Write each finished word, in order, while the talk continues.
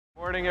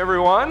Morning,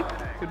 everyone.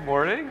 Good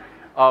morning.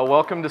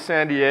 Welcome to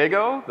San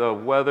Diego. The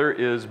weather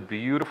is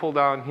beautiful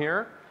down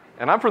here.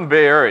 And I'm from the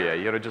Bay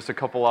Area, just a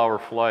couple-hour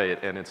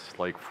flight, and it's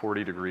like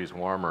 40 degrees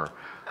warmer,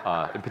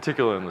 in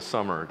particular in the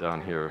summer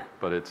down here,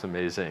 but it's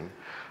amazing.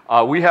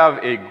 We have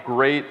a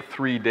great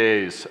 3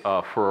 days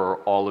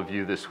for all of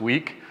you this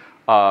week.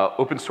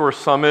 Open Source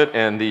Summit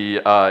and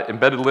the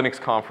Embedded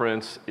Linux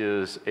Conference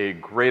is a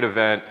great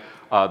event.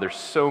 There's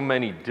so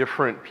many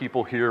different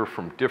people here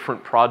from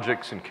different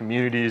projects and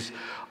communities.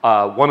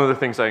 One of the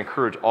things I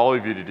encourage all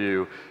of you to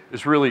do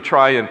is really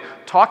try and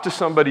talk to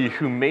somebody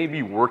who may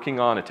be working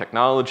on a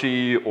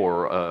technology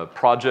or a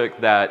project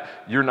that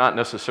you're not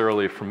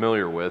necessarily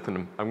familiar with.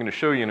 And I'm going to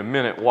show you in a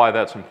minute why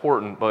that's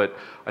important, but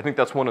I think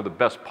that's one of the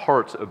best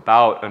parts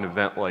about an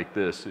event like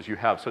this is you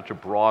have such a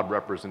broad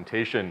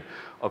representation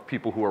of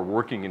people who are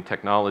working in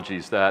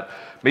technologies that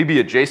may be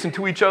adjacent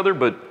to each other,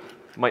 but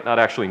might not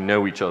actually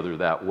know each other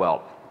that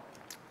well.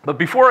 But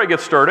before I get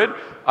started,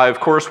 I of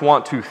course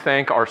want to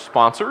thank our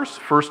sponsors.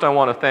 First, I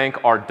want to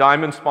thank our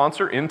diamond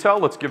sponsor, Intel.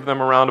 Let's give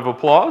them a round of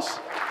applause.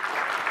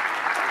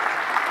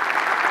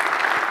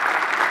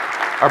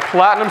 Our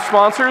platinum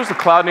sponsors, the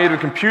Cloud Native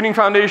Computing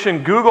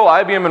Foundation, Google,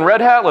 IBM, and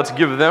Red Hat. Let's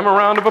give them a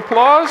round of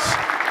applause.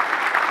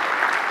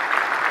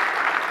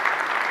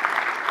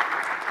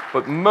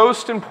 But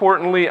most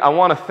importantly, I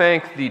want to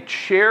thank the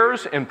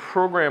chairs and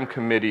program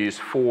committees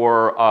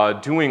for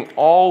doing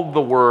all the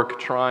work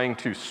trying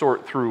to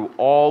sort through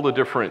all the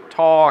different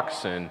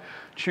talks and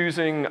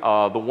choosing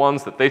the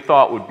ones that they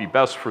thought would be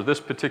best for this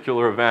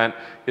particular event.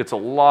 It's a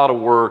lot of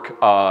work,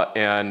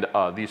 and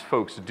these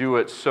folks do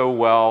it so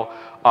well.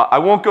 I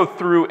won't go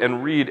through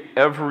and read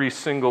every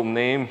single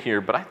name here,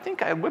 but I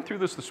think I went through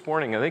this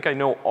morning. I think I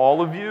know all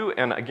of you,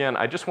 and again,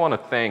 I just want to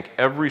thank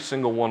every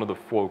single one of the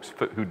folks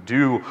who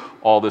do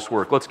all this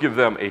work. Let's give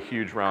them a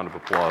huge round of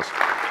applause.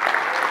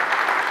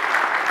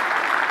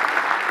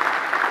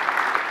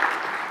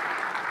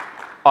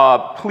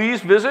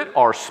 Please visit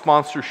our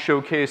sponsor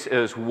showcase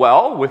as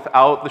well.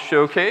 Without the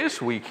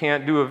showcase, we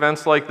can't do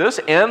events like this,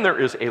 and there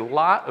is a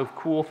lot of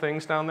cool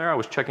things down there. I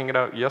was checking it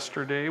out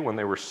yesterday when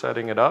they were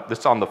setting it up. This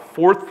is on the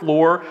 4th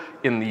floor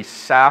in the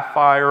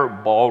Sapphire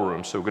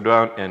Ballroom, so go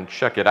down and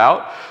check it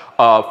out.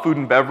 Food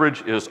and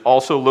beverage is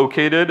also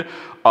located.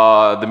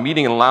 The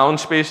meeting and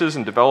lounge spaces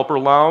and developer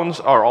lounge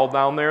are all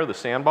down there, the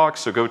sandbox,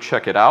 so go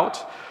check it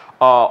out.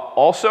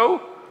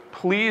 Also,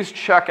 please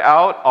check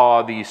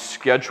out the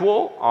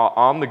schedule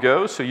on the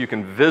go, so you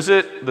can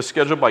visit the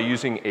schedule by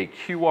using a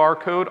QR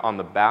code on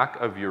the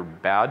back of your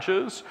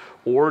badges,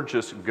 or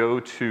just go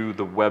to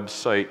the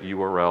website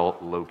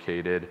URL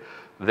located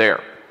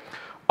there.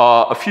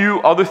 A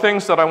few other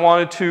things that I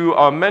wanted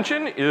to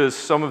mention is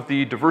some of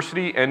the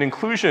diversity and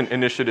inclusion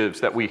initiatives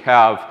that we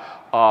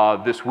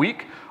have this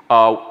week.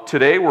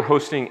 Today we're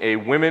hosting a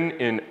Women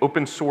in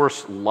Open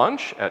Source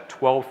lunch at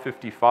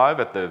 12:55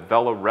 at the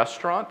Vela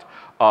restaurant.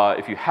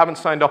 If you haven't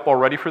signed up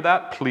already for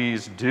that,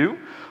 please do.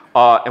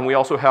 And we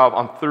also have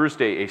on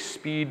Thursday a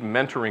speed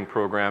mentoring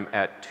program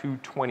at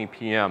 2:20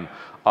 p.m.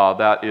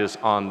 That is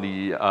on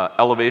the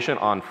elevation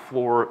on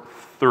floor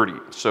 30.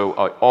 So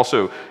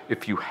also,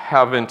 if you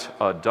haven't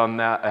done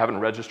that, haven't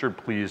registered,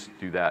 please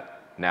do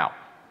that now.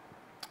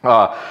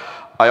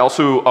 I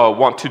also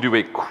want to do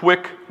a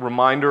quick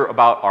reminder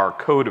about our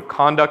code of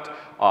conduct.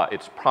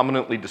 It's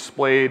prominently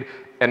displayed.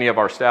 Any of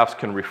our staffs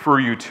can refer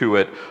you to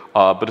it,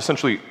 but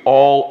essentially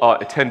all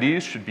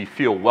attendees should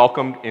feel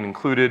welcomed and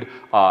included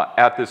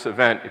at this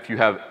event. If you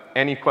have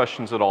any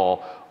questions at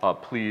all,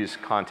 please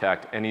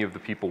contact any of the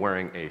people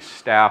wearing a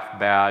staff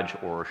badge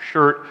or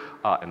shirt,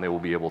 and they will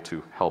be able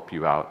to help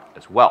you out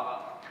as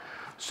well.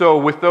 So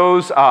with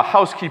those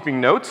housekeeping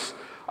notes,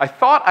 I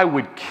thought I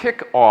would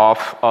kick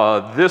off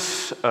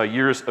this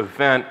year's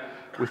event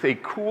with a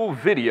cool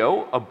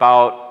video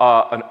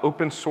about an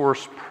open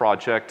source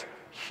project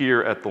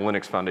here at the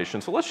Linux Foundation.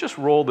 So let's just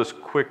roll this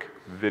quick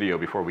video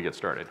before we get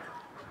started.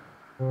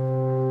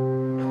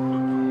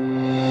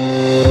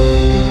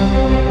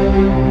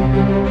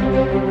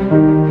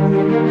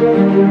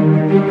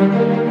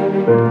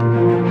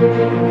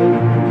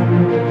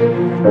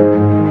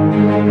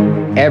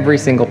 Every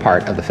single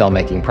part of the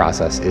filmmaking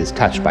process is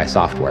touched by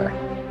software,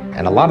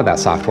 and a lot of that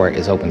software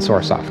is open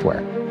source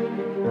software.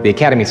 The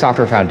Academy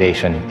Software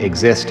Foundation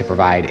exists to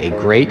provide a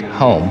great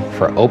home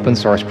for open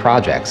source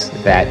projects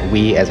that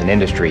we as an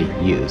industry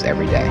use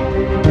every day.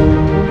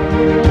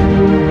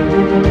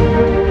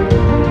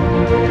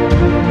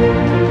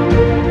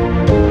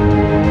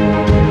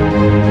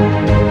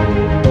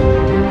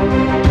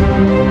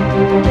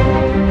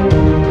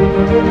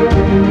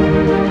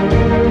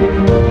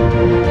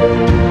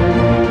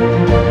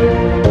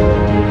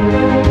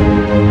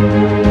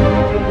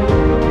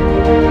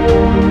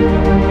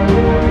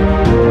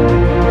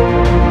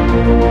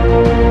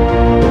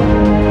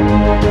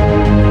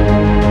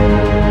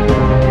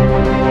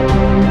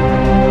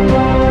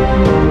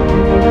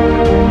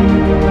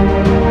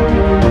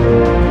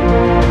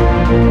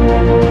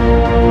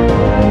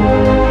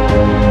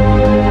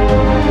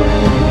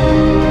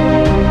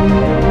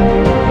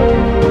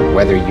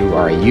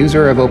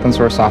 user of open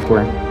source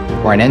software,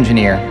 or an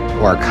engineer,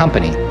 or a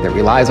company that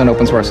relies on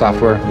open source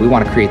software, we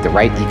want to create the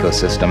right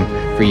ecosystem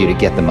for you to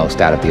get the most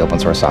out of the open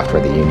source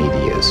software that you need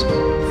to use.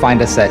 Find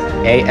us at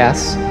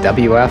aswf.io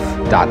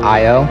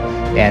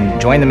and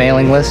join the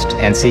mailing list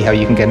and see how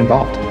you can get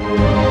involved.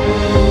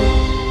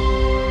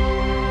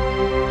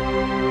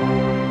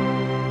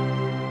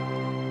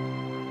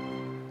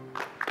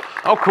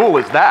 How cool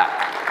is that?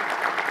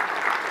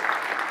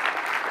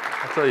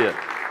 I'll tell you,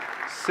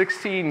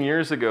 16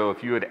 years ago,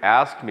 if you had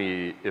asked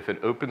me if an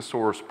open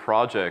source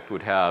project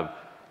would have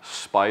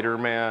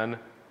Spider-Man,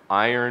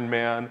 Iron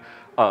Man,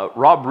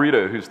 Rob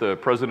Brito, who's the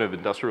president of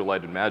Industrial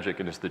Light and Magic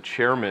and is the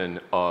chairman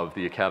of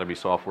the Academy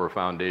Software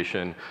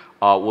Foundation,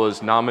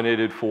 was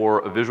nominated for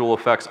a visual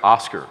effects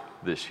Oscar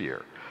this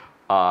year.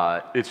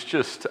 It's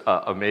just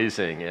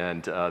amazing,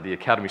 and the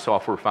Academy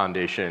Software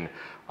Foundation,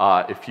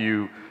 if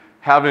you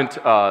haven't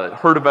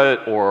heard about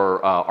it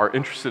or are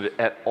interested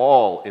at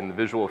all in the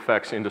visual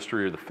effects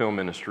industry or the film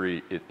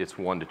industry, it's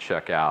one to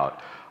check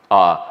out.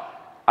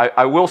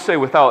 I will say,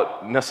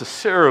 without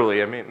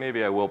necessarily, I mean,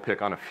 maybe I will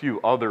pick on a few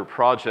other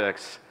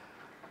projects,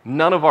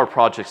 none of our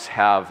projects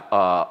have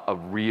a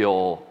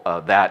real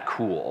that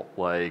cool,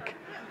 like,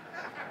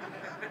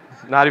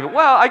 not even,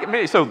 well,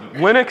 so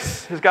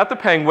Linux has got the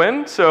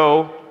penguin,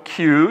 so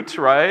cute,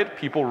 right?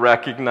 People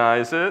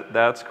recognize it,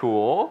 that's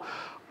cool.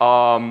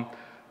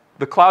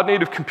 The Cloud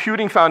Native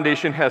Computing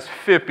Foundation has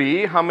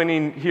FIPI. How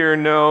many here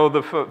know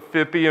the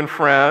FIPI and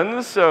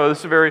Friends? So this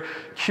is a very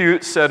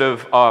cute set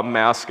of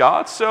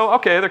mascots. So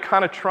okay, they're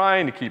kind of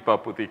trying to keep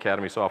up with the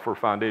Academy Software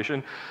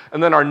Foundation.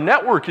 And then our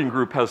networking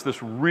group has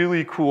this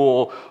really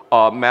cool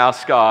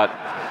mascot.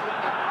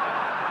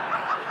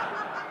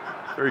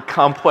 Very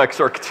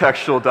complex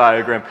architectural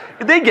diagram.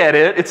 They get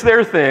it, it's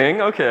their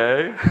thing,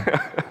 okay.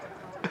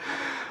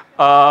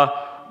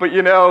 But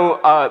you know,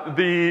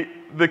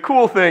 the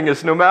cool thing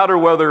is no matter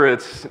whether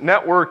it's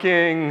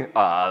networking,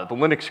 the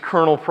Linux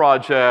kernel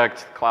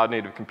project, Cloud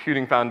Native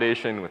Computing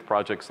Foundation with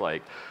projects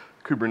like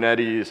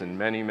Kubernetes and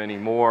many, many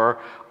more,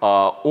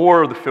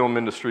 or the film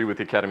industry with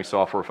the Academy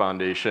Software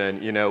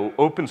Foundation, you know,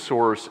 open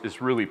source is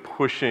really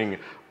pushing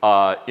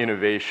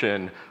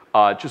innovation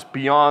just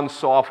beyond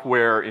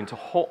software into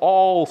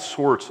all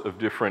sorts of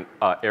different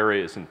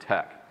areas in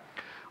tech.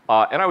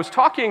 And I was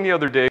talking the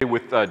other day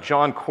with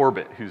John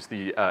Corbett, who's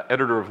the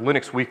editor of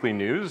Linux Weekly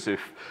News.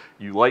 If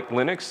you like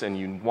Linux and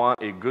you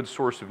want a good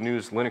source of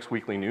news, Linux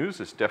Weekly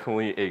News is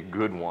definitely a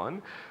good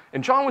one.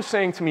 And John was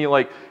saying to me,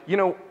 like, you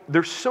know,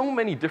 there's so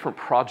many different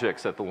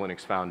projects at the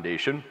Linux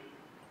Foundation.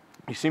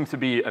 You seem to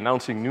be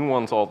announcing new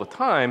ones all the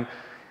time,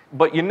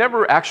 but you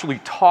never actually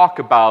talk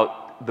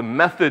about the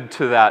method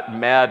to that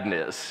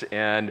madness.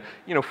 And,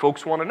 you know,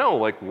 folks want to know,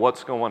 like,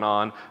 what's going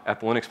on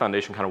at the Linux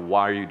Foundation, kind of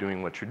why are you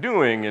doing what you're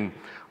doing? And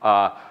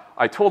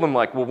I told him,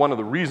 like, well, one of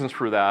the reasons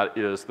for that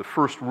is the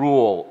first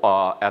rule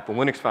at the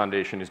Linux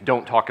Foundation is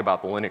don't talk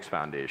about the Linux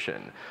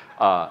Foundation.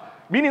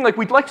 Meaning, like,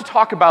 we'd like to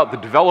talk about the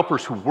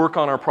developers who work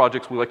on our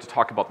projects. We like to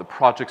talk about the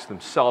projects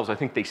themselves. I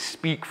think they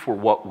speak for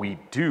what we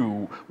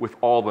do with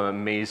all the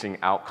amazing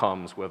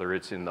outcomes, whether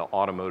it's in the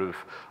automotive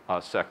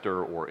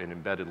sector or in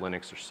embedded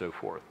Linux or so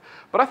forth.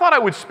 But I thought I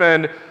would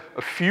spend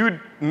a few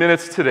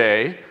minutes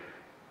today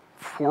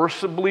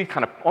forcibly,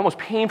 kind of almost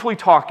painfully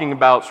talking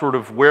about sort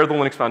of where the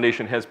Linux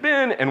Foundation has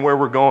been and where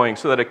we're going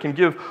so that it can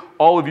give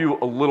all of you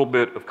a little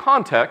bit of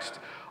context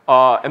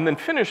and then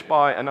finish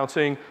by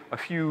announcing a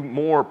few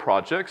more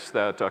projects,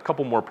 a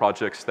couple more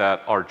projects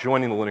that are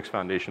joining the Linux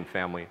Foundation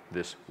family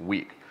this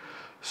week.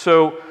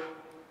 So,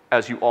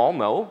 as you all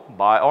know,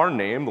 by our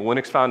name, the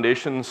Linux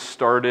Foundation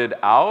started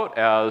out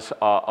as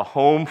a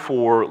home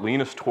for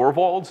Linus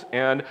Torvalds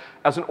and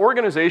as an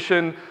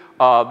organization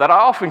that I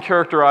often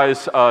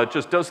characterize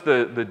just does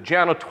the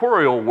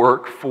janitorial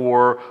work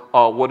for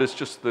what is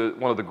just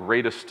one of the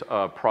greatest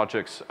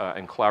projects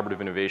and collaborative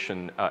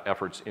innovation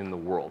efforts in the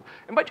world.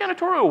 And by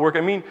janitorial work,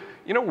 I mean,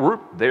 you know, we're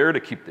there to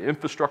keep the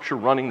infrastructure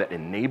running that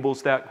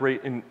enables that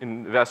great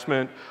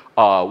investment.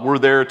 We're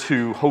there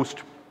to host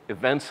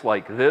events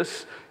like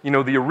this. You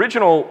know, the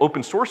original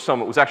Open Source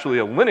Summit was actually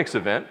a Linux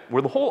event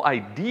where the whole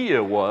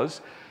idea was,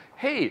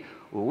 hey,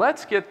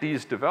 let's get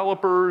these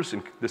developers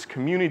and this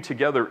community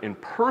together in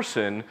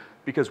person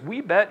because we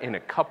bet in a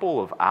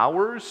couple of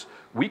hours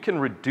we can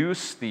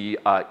reduce the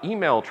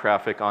email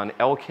traffic on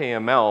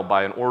LKML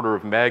by an order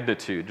of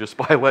magnitude just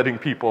by letting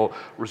people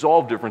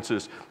resolve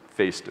differences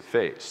face to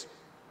face.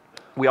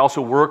 We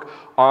also work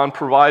on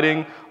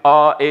providing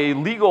a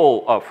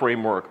legal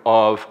framework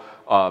of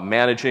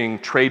managing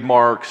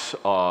trademarks,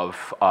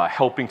 of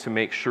helping to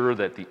make sure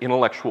that the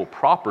intellectual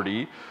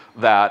property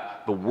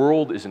that the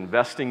world is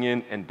investing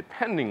in and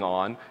depending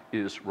on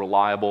is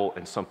reliable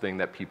and something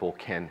that people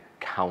can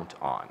count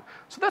on.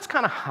 So that's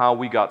kind of how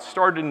we got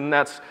started, and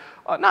that's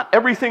not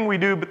everything we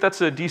do, but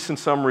that's a decent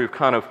summary of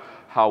kind of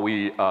how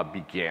we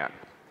began.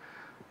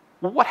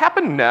 Well, what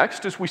happened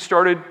next is we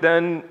started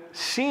then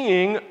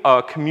seeing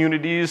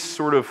communities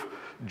sort of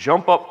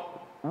jump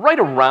up right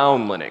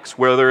around Linux,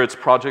 whether it's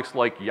projects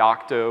like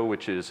Yocto,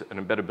 which is an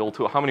embedded build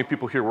tool. How many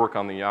people here work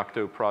on the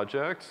Yocto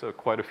project? So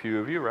quite a few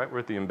of you, right? We're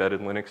at the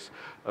Embedded Linux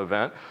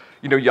event.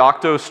 You know,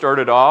 Yocto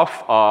started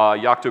off,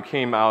 Yocto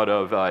came out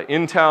of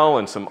Intel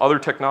and some other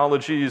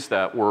technologies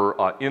that were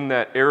in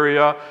that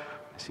area.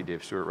 I see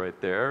Dave Stewart right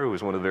there, who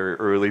was one of the very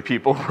early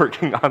people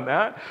working on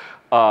that.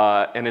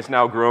 And it's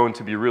now grown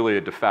to be really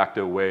a de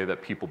facto way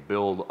that people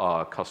build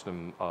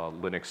custom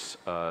Linux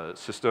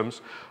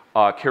systems.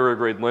 Carrier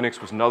grade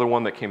Linux was another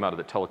one that came out of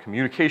the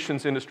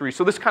telecommunications industry.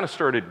 So this kind of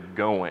started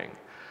going.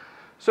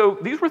 So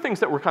these were things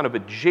that were kind of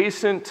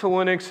adjacent to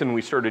Linux, and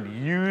we started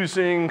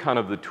using kind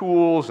of the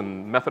tools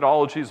and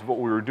methodologies of what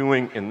we were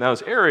doing in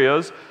those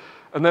areas.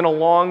 And then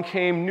along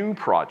came new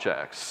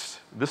projects,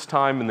 this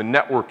time in the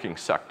networking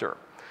sector.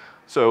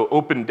 So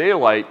Open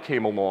Daylight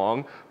came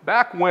along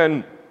back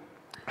when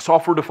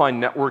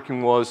software-defined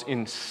networking was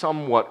in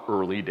somewhat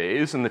early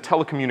days, and the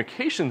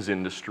telecommunications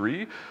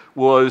industry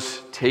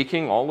was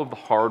taking all of the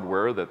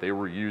hardware that they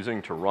were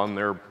using to run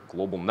their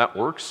global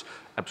networks,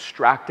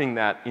 abstracting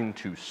that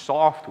into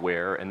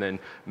software, and then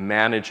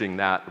managing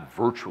that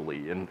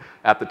virtually. And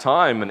at the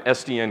time, an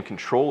SDN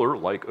controller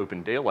like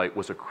Open Daylight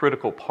was a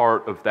critical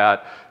part of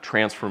that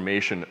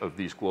transformation of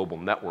these global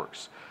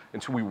networks.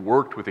 And so we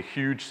worked with a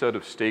huge set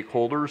of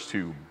stakeholders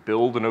to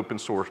build an open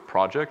source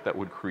project that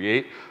would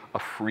create a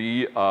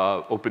free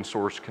open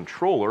source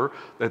controller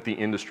that the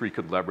industry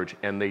could leverage,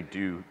 and they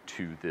do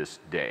to this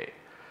day.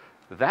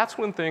 That's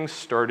when things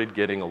started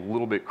getting a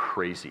little bit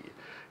crazy.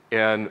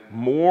 And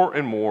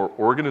more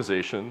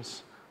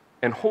organizations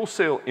and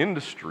wholesale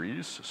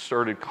industries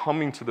started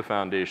coming to the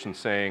foundation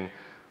saying,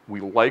 we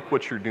like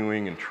what you're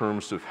doing in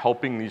terms of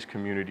helping these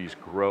communities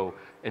grow,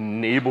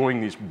 enabling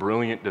these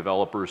brilliant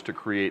developers to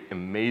create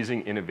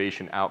amazing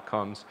innovation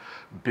outcomes,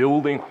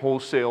 building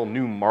wholesale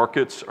new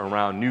markets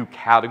around new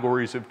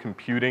categories of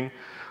computing.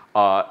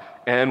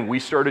 And we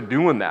started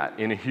doing that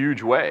in a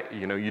huge way.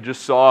 You know, you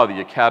just saw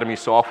the Academy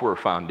Software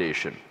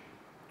Foundation.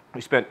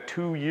 We spent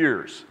 2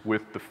 years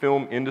with the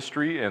film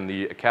industry and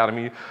the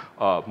Academy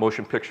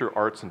Motion Picture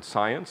Arts and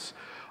Science,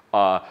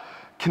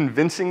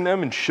 convincing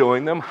them and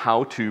showing them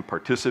how to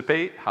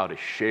participate, how to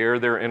share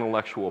their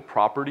intellectual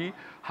property,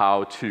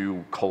 how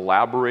to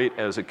collaborate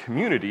as a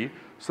community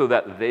so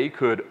that they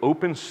could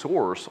open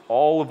source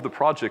all of the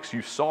projects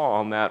you saw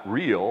on that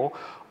reel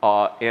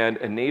and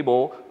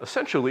enable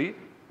essentially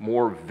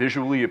more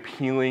visually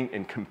appealing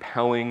and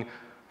compelling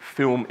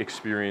film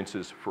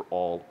experiences for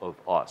all of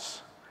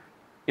us.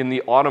 In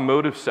the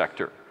automotive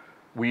sector,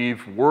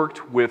 we've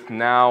worked with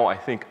now, I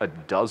think, a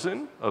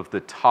dozen of the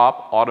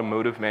top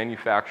automotive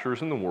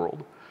manufacturers in the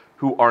world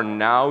who are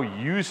now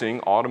using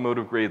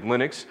automotive-grade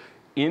Linux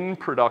in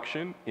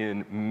production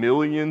in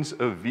millions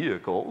of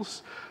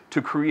vehicles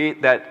to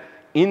create that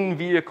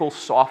in-vehicle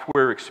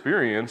software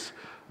experience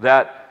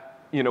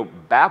that, you know,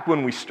 back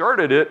when we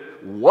started it,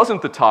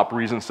 wasn't the top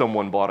reason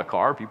someone bought a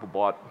car. People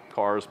bought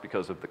cars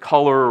because of the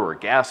color or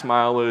gas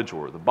mileage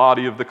or the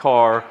body of the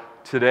car.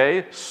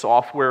 Today,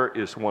 software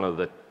is one of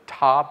the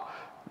top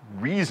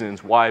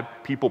reasons why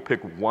people pick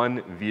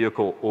one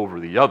vehicle over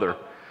the other.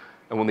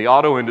 And when the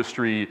auto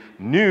industry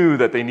knew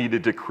that they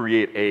needed to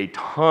create a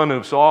ton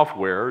of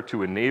software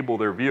to enable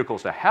their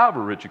vehicles to have a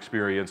rich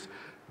experience,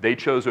 they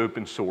chose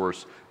open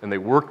source and they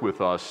worked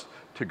with us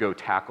to go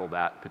tackle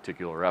that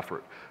particular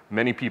effort.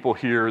 Many people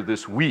here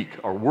this week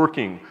are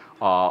working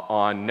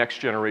on next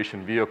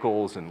generation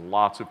vehicles and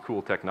lots of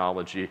cool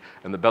technology,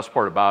 and the best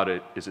part about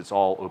it is it's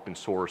all open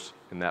source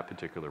in that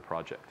particular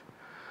project.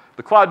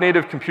 The Cloud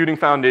Native Computing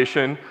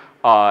Foundation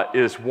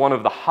is one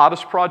of the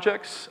hottest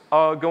projects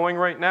going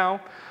right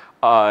now.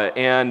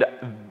 And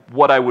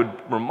what I would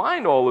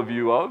remind all of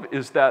you of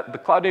is that the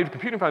Cloud Native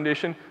Computing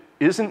Foundation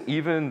isn't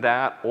even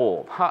that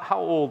old. How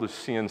old is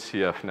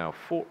CNCF now?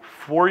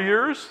 4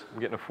 years? I'm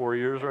getting a 4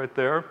 years right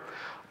there.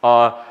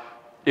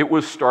 It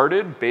was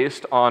started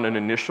based on an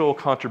initial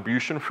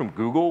contribution from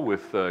Google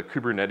with the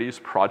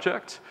Kubernetes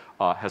project.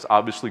 Has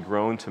obviously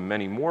grown to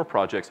many more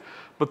projects.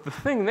 But the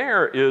thing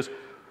there is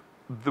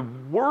the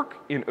work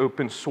in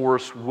open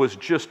source was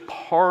just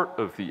part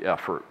of the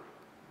effort.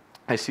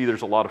 I see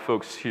there's a lot of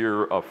folks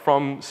here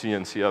from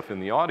CNCF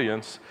in the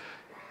audience,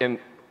 and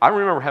I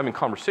remember having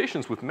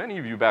conversations with many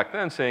of you back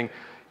then saying,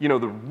 you know,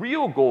 the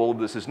real goal of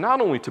this is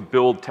not only to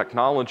build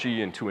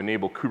technology and to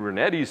enable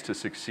Kubernetes to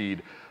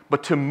succeed,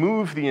 but to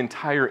move the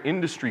entire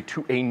industry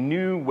to a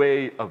new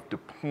way of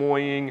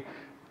deploying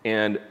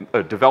and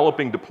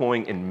developing,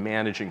 deploying, and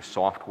managing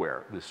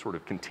software. This sort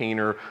of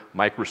container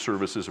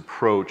microservices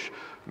approach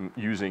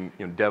using,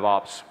 you know,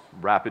 DevOps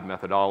rapid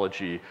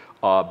methodology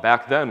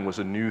back then was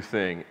a new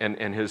thing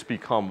and has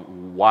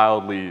become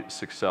wildly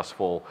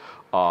successful.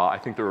 I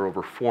think there are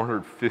over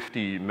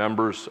 450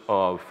 members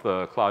of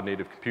the Cloud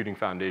Native Computing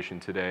Foundation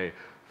today,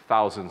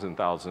 thousands and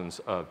thousands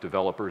of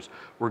developers.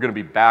 We're going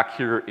to be back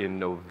here in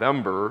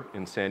November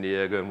in San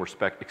Diego, and we're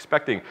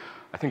expecting,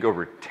 I think,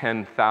 over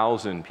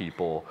 10,000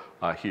 people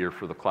here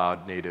for the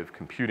Cloud Native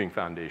Computing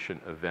Foundation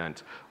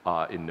event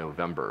in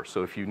November.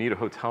 So if you need a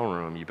hotel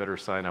room, you better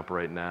sign up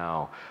right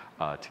now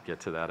to get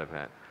to that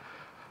event.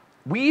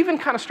 We even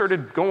kind of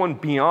started going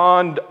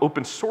beyond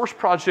open source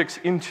projects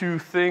into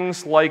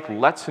things like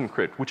Let's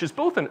Encrypt, which is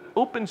both an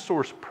open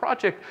source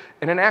project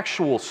and an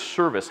actual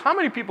service. How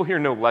many people here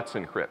know Let's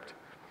Encrypt?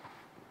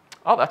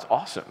 Oh, that's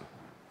awesome.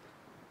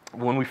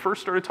 When we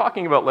first started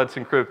talking about Let's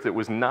Encrypt, it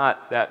was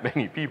not that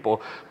many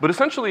people, but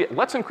essentially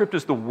Let's Encrypt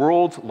is the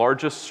world's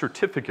largest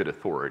certificate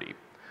authority.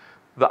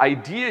 The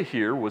idea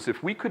here was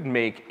if we could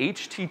make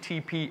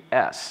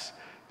HTTPS,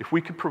 if we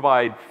could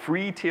provide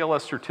free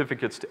TLS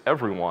certificates to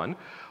everyone,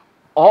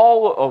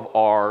 all of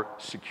our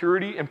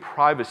security and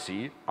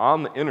privacy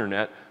on the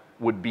internet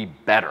would be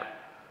better.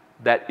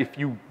 That if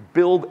you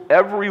build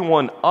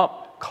everyone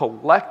up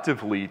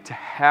collectively to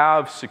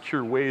have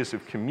secure ways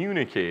of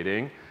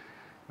communicating,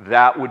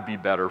 that would be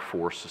better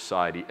for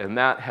society. And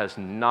that has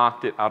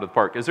knocked it out of the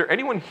park. Is there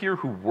anyone here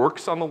who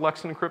works on the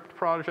Let's Encrypt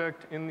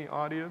project in the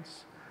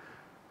audience?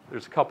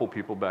 There's a couple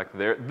people back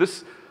there.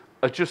 This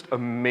is just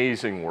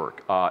amazing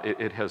work.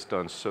 It has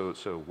done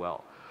so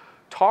well.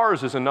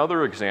 TARS is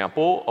another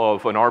example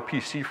of an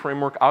RPC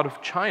framework out of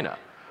China,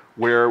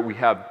 where we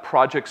have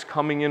projects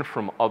coming in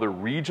from other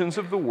regions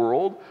of the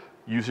world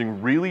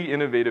using really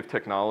innovative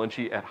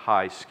technology at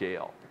high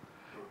scale.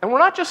 And we're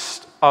not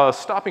just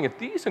stopping at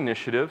these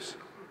initiatives,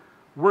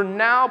 we're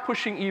now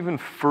pushing even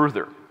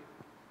further.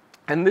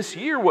 And this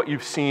year what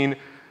you've seen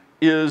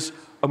is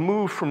a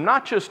move from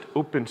not just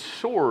open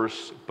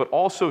source, but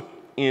also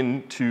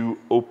into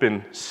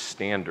open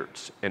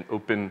standards and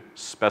open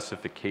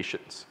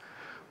specifications.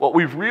 What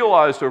we've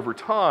realized over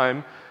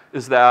time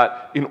is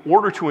that in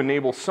order to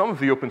enable some of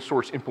the open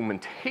source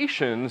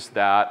implementations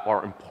that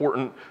are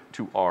important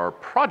to our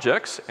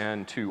projects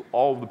and to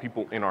all of the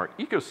people in our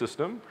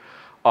ecosystem,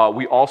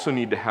 we also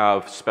need to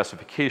have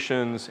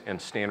specifications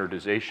and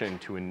standardization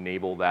to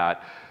enable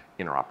that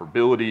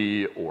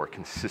interoperability or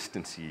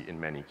consistency in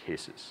many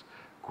cases.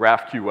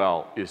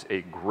 GraphQL is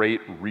a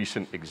great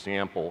recent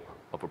example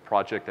of a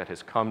project that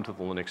has come to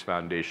the Linux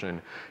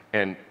Foundation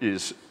and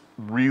is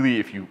really,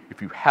 if you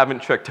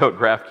haven't checked out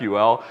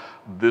GraphQL,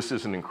 this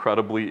is an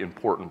incredibly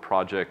important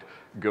project.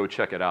 Go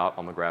check it out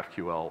on the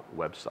GraphQL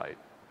website.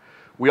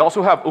 We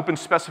also have open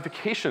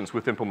specifications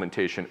with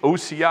implementation.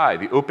 OCI,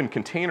 the Open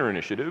Container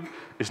Initiative,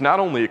 is not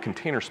only a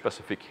container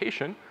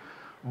specification,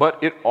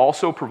 but it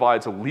also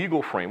provides a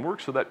legal framework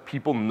so that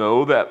people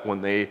know that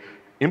when they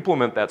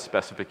implement that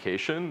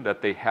specification,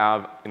 that they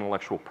have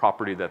intellectual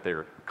property that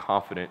they're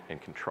confident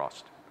and can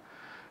trust.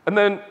 And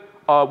then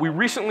we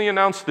recently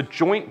announced the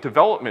Joint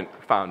Development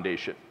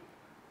Foundation.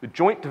 The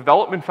Joint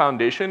Development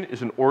Foundation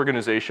is an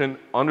organization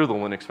under the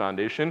Linux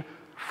Foundation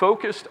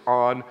focused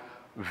on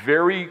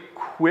very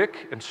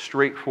quick and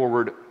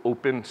straightforward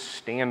open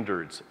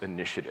standards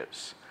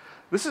initiatives.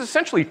 This is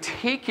essentially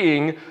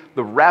taking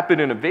the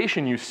rapid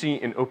innovation you see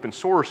in open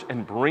source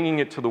and bringing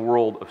it to the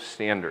world of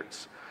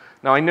standards.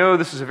 Now, I know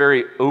this is a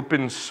very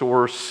open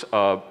source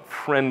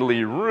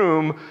friendly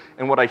room,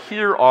 and what I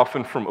hear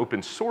often from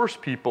open source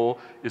people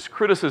is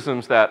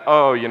criticisms that,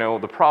 oh, you know,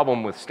 the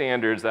problem with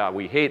standards, that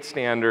we hate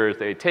standards,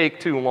 they take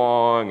too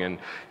long, and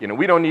you know,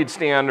 we don't need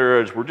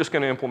standards, we're just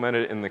going to implement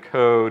it in the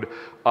code.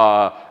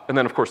 And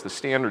then, of course, the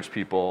standards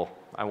people,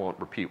 I won't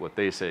repeat what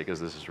they say because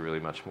this is really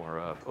much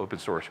more open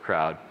source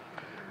crowd.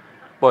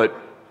 But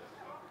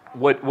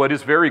what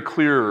is very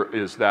clear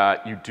is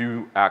that you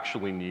do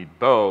actually need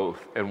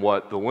both, and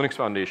what the Linux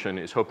Foundation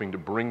is hoping to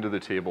bring to the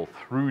table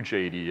through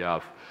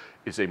JDF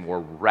is a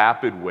more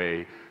rapid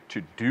way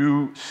to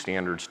do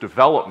standards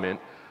development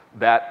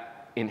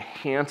that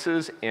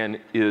enhances and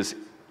is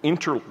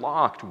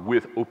interlocked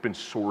with open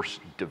source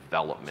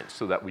development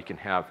so that we can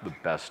have the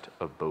best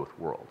of both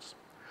worlds.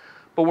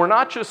 But we're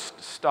not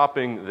just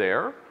stopping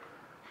there.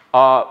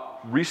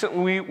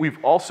 Recently, we've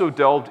also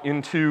delved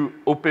into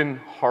open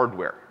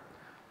hardware.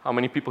 How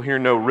many people here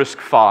know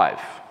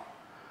RISC-V?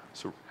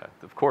 So,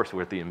 of course,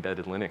 we're at the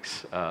Embedded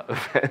Linux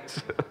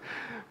events.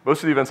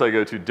 Most of the events I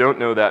go to don't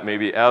know that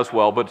maybe as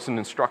well, but it's an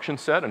instruction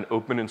set, an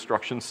open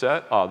instruction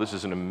set. This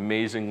is an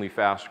amazingly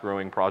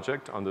fast-growing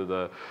project under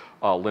the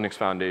Linux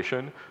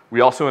Foundation.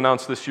 We also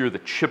announced this year the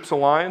CHIPS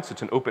Alliance.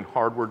 It's an open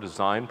hardware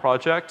design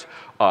project.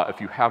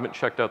 If you haven't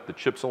checked out the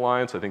CHIPS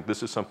Alliance, I think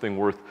this is something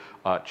worth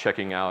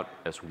checking out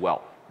as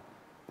well.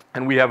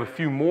 And we have a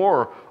few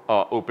more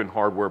open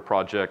hardware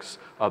projects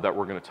that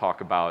we're going to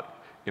talk about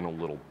in a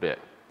little bit.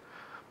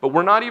 But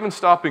we're not even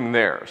stopping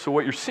there. So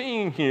what you're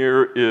seeing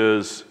here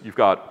is you've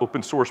got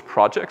open source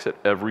projects at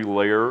every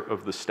layer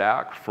of the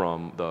stack,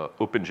 from the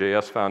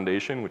OpenJS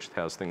Foundation, which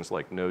has things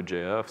like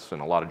Node.js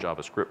and a lot of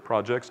JavaScript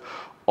projects,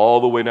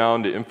 all the way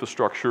down to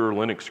infrastructure,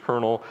 Linux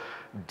kernel,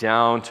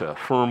 down to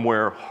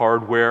firmware,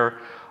 hardware.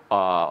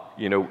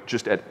 You know,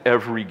 just at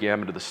every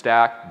gamut of the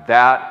stack.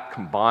 That,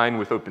 combined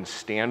with open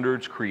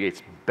standards,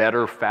 creates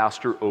better,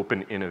 faster,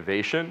 open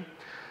innovation.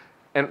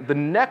 And the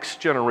next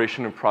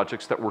generation of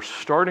projects that we're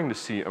starting to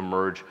see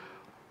emerge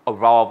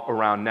evolve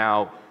around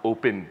now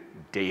open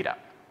data.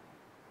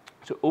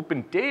 So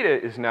open data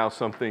is now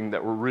something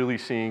that we're really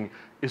seeing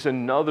is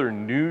another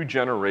new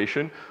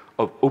generation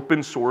of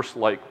open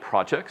source-like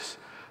projects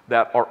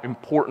that are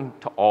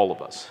important to all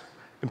of us.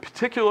 In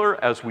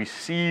particular, as we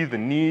see the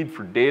need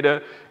for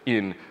data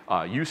in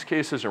use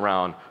cases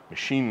around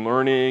machine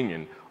learning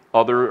and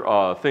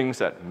other things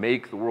that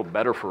make the world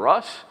better for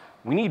us,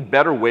 we need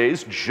better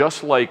ways,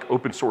 just like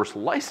open source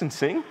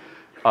licensing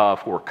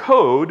for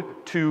code,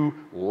 to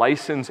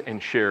license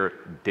and share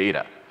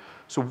data.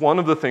 So one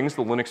of the things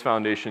the Linux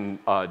Foundation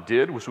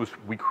did was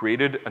we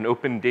created an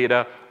open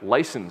data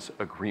license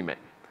agreement.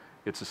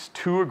 It's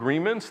 2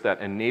 agreements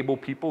that enable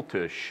people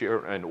to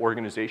share, and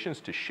organizations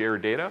to share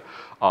data.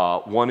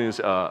 One is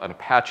an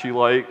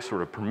Apache-like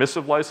sort of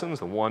permissive license.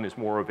 The one is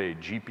more of a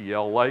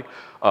GPL-like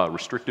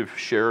restrictive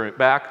share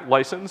back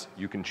license.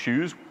 You can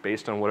choose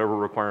based on whatever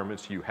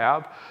requirements you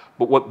have.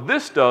 But what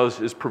this does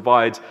is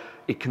provides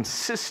a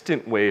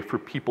consistent way for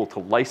people to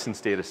license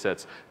data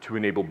sets to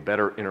enable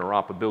better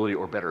interoperability,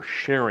 or better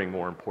sharing,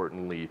 more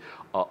importantly,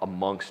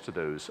 amongst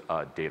those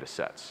data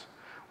sets.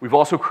 We've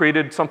also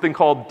created something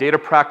called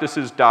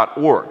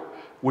datapractices.org,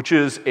 which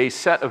is a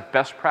set of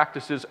best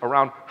practices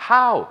around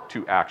how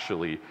to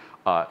actually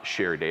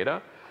share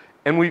data.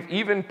 And we've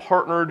even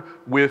partnered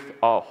with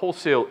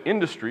wholesale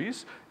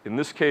industries, in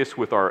this case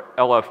with our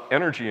LF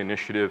Energy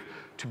initiative,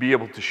 to be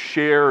able to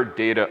share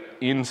data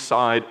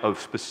inside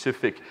of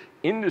specific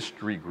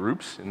industry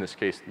groups, in this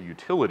case the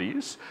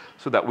utilities,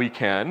 so that we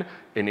can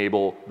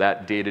enable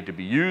that data to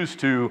be used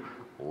to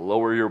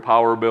lower your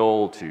power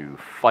bill, to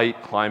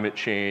fight climate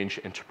change,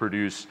 and to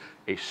produce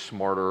a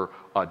smarter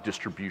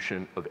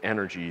distribution of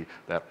energy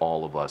that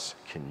all of us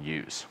can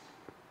use.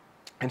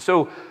 And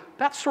so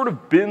that's sort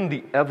of been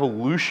the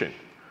evolution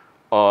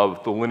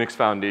of the Linux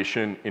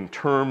Foundation in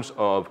terms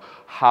of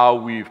how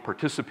we've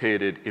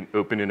participated in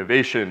open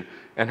innovation,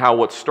 and how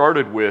what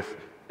started with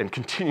and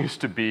continues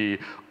to be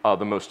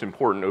the most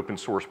important open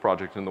source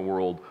project in the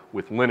world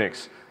with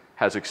Linux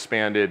has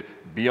expanded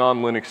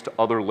beyond Linux to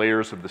other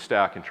layers of the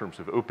stack in terms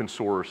of open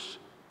source,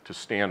 to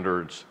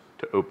standards,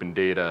 to open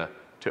data,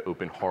 to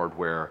open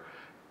hardware,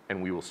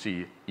 and we will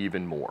see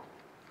even more.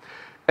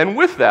 And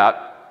with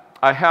that,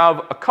 I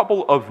have a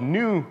couple of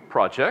new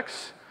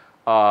projects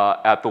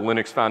at the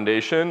Linux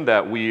Foundation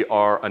that we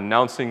are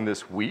announcing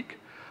this week.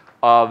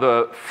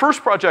 The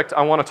first project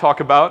I want to talk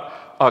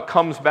about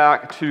comes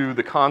back to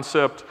the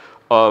concept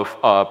of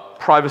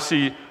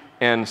privacy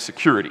and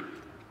security.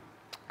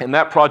 And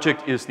that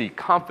project is the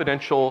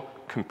Confidential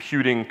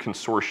Computing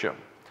Consortium.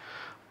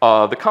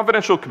 The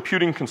Confidential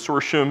Computing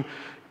Consortium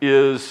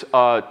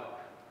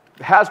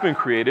has been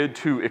created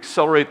to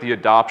accelerate the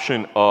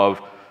adoption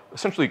of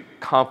essentially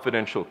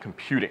confidential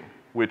computing,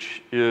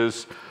 which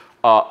is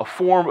a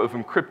form of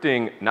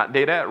encrypting not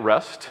data at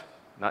rest,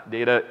 not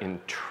data in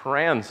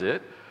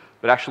transit,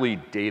 but actually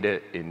data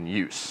in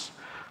use.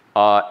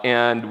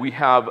 And we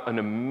have an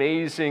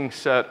amazing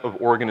set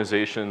of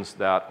organizations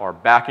that are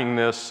backing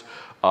this,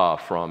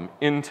 from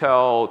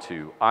Intel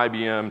to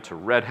IBM to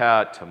Red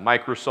Hat to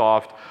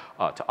Microsoft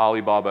to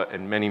Alibaba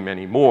and many,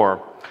 many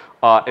more.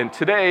 And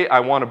today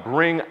I want to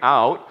bring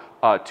out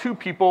 2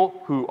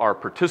 people who are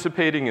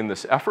participating in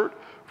this effort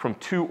from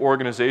 2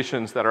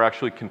 organizations that are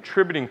actually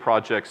contributing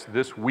projects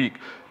this week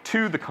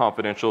to the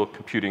Confidential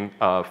Computing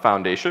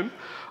Foundation.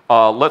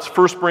 Let's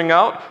first bring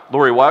out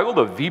Lori Weigel,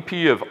 the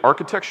VP of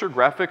Architecture,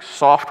 Graphics,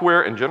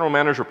 Software, and General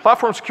Manager,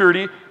 Platform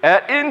Security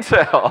at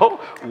Intel.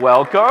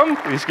 Welcome.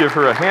 Please give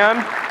her a hand.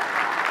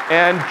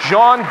 And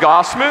John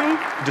Gossman,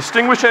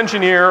 Distinguished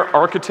Engineer,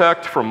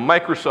 Architect from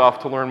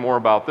Microsoft, to learn more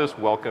about this.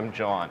 Welcome,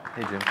 John.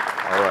 Hey, Jim.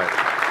 All right.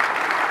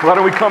 Why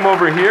don't we come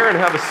over here and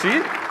have a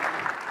seat?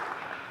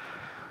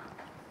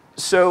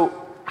 So,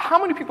 how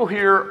many people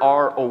here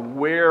are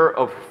aware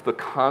of the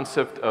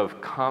concept of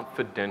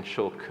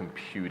confidential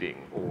computing,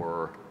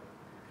 or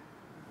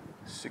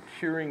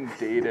securing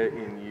data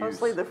in use?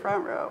 Mostly the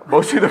front row.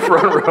 Mostly the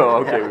front row.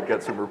 Okay, we've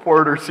got some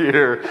reporters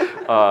here.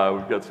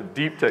 We've got some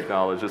deep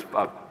technologists,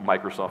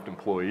 Microsoft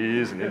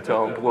employees and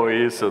Intel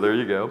employees, so there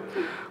you go.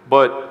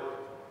 But,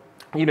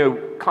 you know,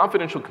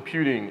 confidential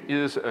computing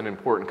is an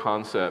important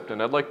concept,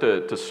 and I'd like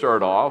to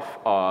start off,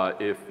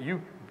 if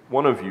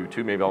one of you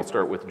two, maybe I'll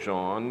start with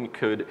John,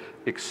 could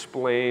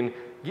explain,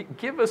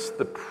 give us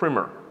the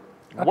primer.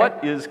 Okay.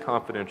 What is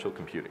confidential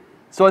computing?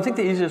 So I think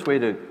the easiest way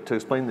to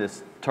explain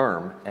this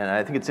term, and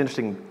I think it's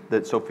interesting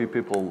that so few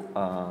people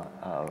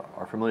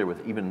are familiar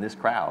with, even in this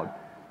crowd,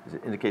 is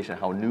an indication of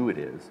how new it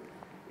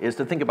is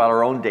to think about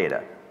our own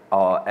data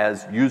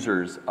as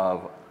users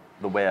of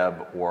the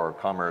web or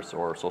commerce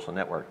or social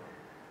network.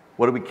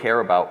 What do we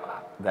care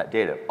about that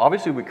data?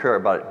 Obviously, we care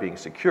about it being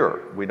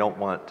secure. We don't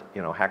want,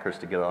 you know, hackers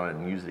to get on it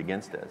and use it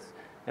against us.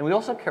 And we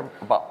also care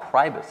about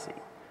privacy.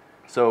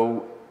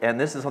 So, and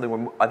this is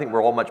something I think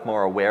we're all much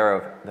more aware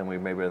of than we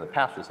maybe in the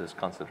past, is this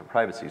concept of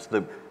privacy.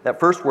 So that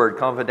first word,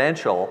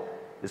 confidential,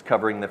 is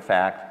covering the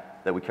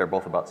fact that we care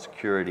both about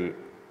security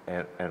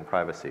and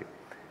privacy.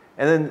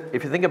 And then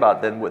if you think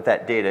about then with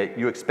that data,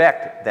 you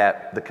expect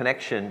that the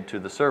connection to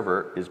the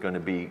server is going to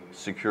be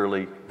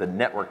securely, the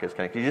network is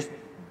connected.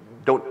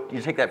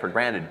 You take that for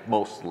granted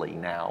mostly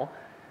now,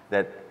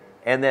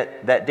 and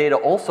that data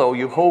also,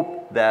 you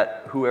hope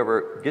that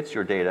whoever gets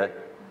your data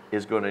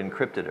is going to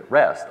encrypt it at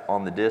rest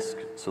on the disk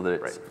so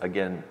that it's,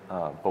 again,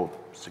 both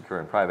secure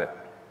and private.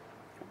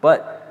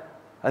 But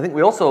I think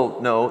we also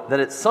know that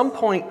at some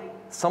point,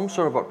 some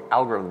sort of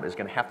algorithm is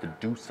going to have to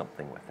do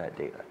something with that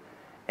data.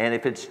 And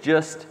if it's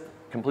just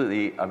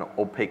completely an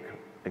opaque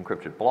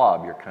encrypted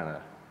blob, you're kind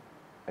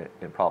of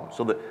in a problem.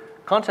 So the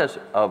concept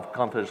of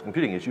confidential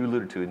computing, as you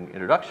alluded to in the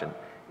introduction,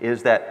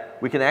 is that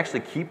we can actually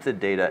keep the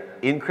data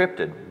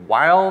encrypted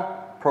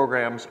while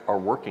programs are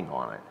working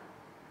on it.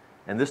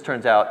 And this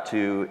turns out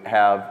to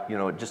have, you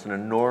know, just an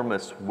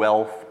enormous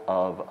wealth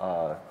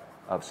of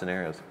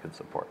scenarios it could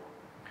support.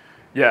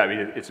 Yeah, I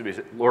mean, it's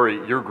amazing.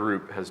 Lori, your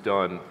group has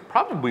done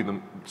probably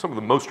some of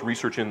the most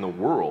research in the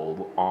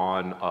world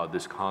on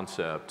this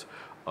concept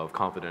of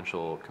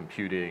confidential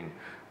computing.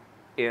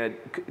 And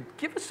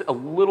give us a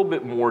little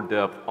bit more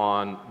depth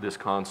on this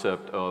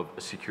concept of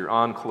a secure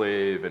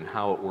enclave and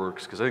how it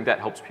works, because I think that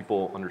helps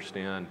people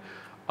understand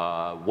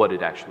what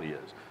it actually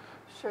is.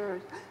 Sure.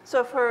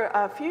 So for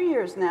a few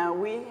years now,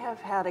 we have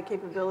had a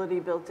capability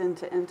built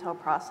into Intel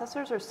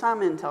processors, or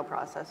some Intel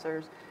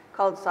processors,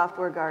 called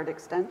software guard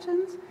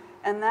extensions.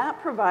 And that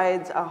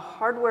provides a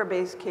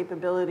hardware-based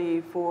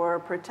capability for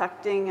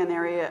protecting an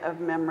area of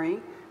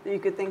memory that you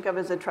could think of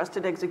as a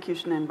trusted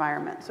execution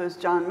environment. So as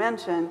John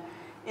mentioned,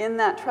 in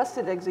that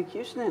trusted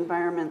execution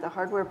environment, the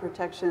hardware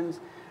protections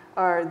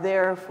are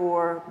there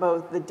for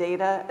both the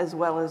data as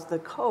well as the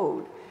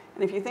code.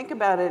 And if you think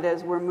about it,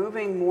 as we're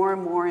moving more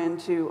and more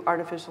into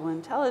artificial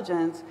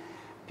intelligence,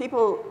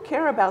 people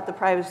care about the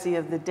privacy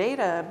of the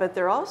data, but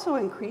they're also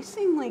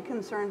increasingly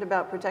concerned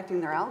about protecting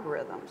their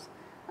algorithms,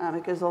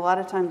 because a lot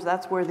of times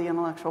that's where the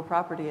intellectual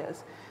property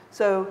is.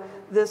 So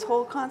this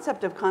whole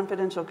concept of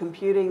confidential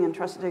computing and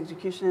trusted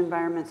execution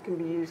environments can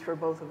be used for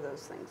both of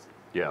those things.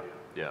 Yeah,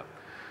 yeah.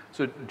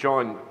 So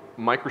John,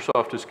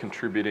 Microsoft is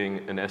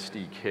contributing an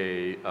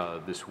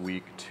SDK this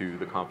week to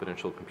the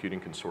Confidential Computing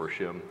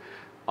Consortium,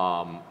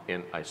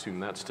 and I assume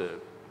that's to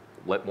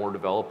let more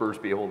developers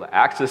be able to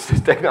access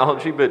this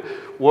technology, but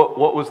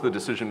what was the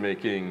decision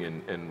making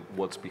and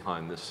what's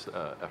behind this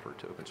effort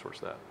to open source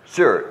that?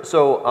 Sure,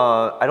 so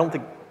I don't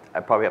think I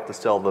probably have to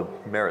sell the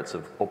merits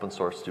of open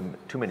source to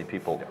too many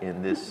people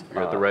in this,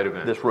 You're at the right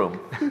event. This room.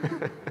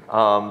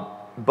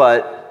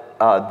 But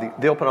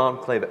the Open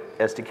Enclave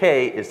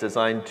SDK is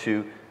designed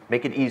to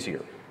make it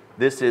easier.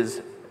 This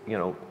is, you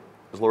know,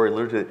 as Lori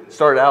alluded to,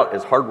 started out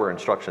as hardware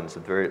instructions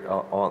at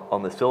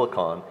on the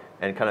silicon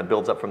and kind of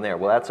builds up from there.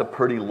 Well, that's a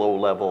pretty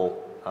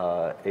low-level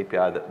API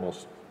that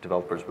most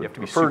developers would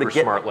prefer to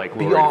get smart like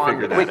Lori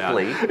beyond to figure that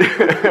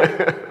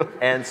quickly.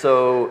 And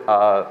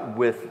so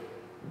with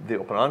the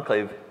Open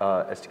Enclave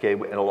SDK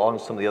and along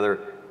with some of the other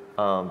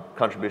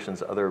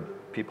contributions other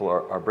people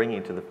are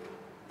bringing to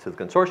the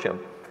consortium,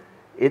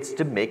 it's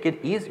to make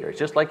it easier. It's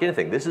just like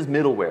anything. This is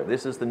middleware.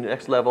 This is the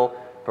next level,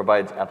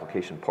 provides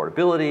application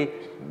portability,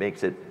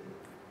 makes it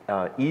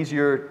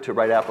easier to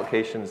write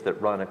applications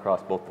that run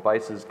across both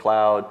devices,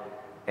 cloud,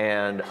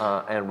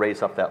 and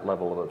raise up that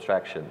level of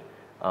abstraction.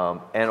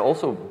 And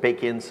also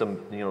bake in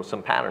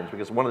some patterns,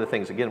 because one of the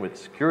things, again, with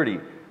security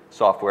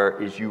software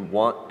is you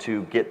want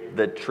to get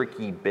the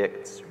tricky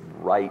bits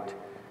right,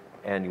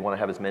 and you want to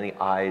have as many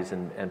eyes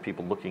and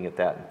people looking at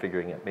that and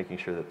figuring it, making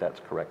sure that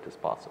that's correct as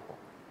possible.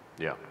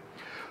 Yeah.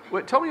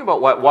 Well, tell me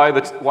about why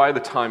the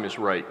time is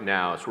right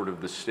now, sort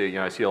of the state. You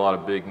know, I see a lot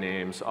of big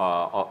names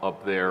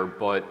up there,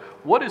 but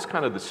what is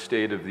kind of the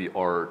state of the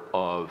art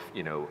of,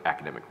 you know,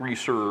 academic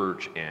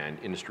research and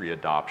industry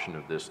adoption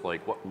of this?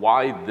 Like,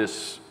 why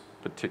this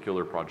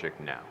particular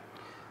project now?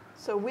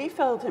 So we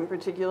felt in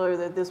particular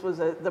that this was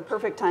the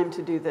perfect time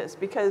to do this,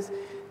 because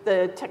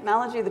the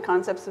technology, the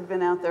concepts have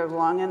been out there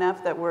long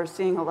enough that we're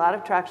seeing a lot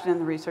of traction in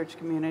the research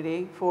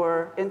community.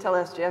 For Intel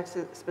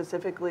SGX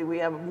specifically, we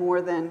have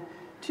more than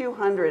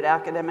 200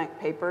 academic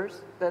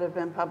papers that have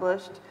been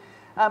published.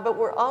 But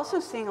we're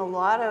also seeing a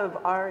lot of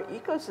our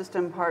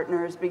ecosystem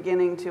partners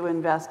beginning to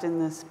invest in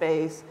this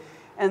space.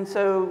 And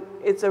so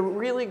it's a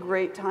really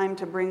great time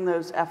to bring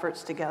those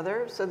efforts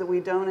together so that we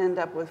don't end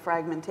up with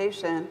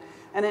fragmentation.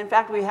 And in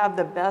fact, we have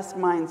the best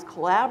minds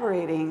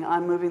collaborating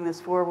on moving this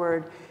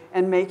forward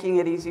and making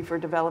it easy for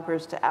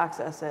developers to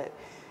access it.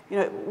 You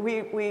know,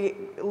 we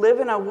live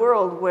in a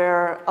world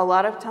where a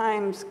lot of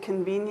times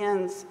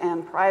convenience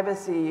and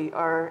privacy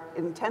are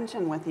in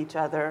tension with each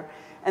other.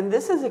 And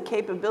this is a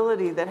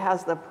capability that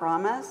has the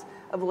promise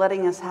of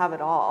letting us have it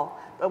all.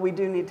 But we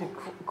do need to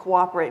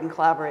cooperate and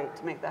collaborate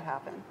to make that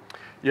happen.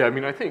 Yeah, I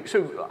mean, I think,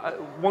 so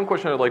one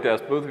question I'd like to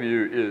ask both of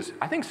you is,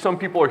 I think some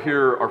people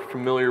here are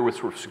familiar with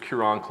sort of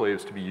secure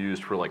enclaves to be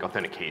used for like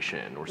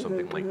authentication or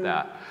something like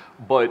that.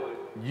 But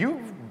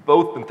you've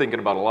both been thinking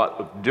about a lot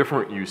of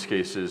different use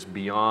cases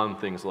beyond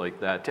things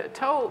like that.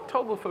 Tell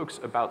the folks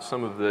about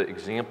some of the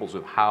examples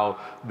of how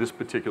this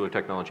particular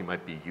technology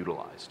might be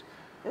utilized.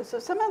 Yeah, so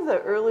some of the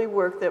early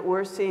work that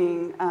we're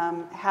seeing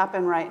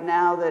happen right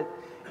now that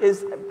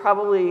is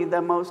probably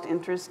the most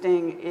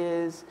interesting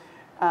is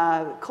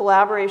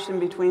collaboration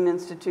between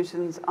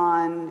institutions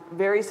on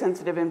very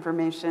sensitive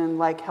information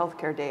like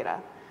healthcare data.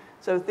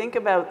 So think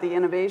about the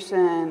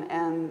innovation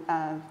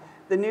and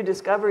the new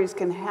discoveries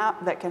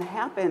that can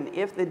happen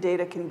if the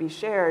data can be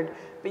shared.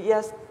 But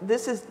yes,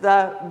 this is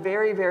the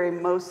very, very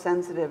most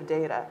sensitive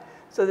data.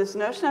 So this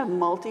notion of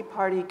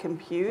multi-party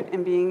compute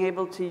and being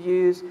able to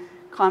use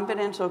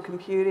confidential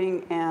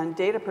computing and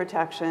data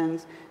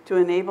protections to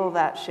enable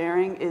that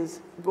sharing is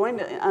going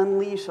to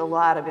unleash a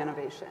lot of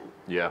innovation.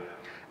 Yeah,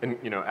 and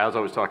as I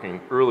was talking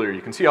earlier,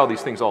 you can see how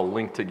these things all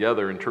link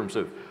together in terms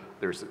of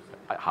there's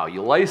how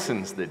you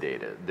license the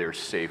data. There's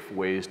safe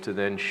ways to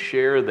then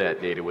share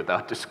that data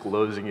without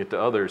disclosing it to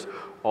others.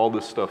 All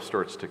this stuff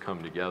starts to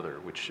come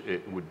together, which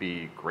it would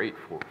be great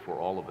for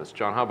all of us.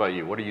 John, how about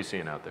you? What are you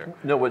seeing out there?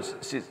 No, what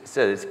she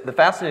said is, the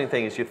fascinating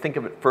thing is you think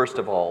of it first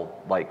of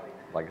all, like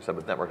I said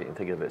with networking, you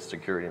think of it as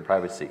security and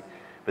privacy.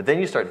 But then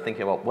you start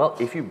thinking about, well,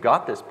 if you've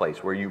got this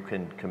place where you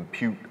can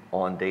compute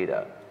on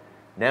data,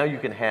 now you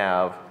can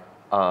have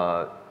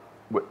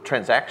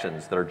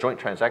transactions that are joint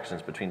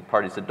transactions between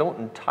parties that don't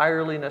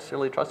entirely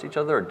necessarily trust each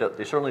other, or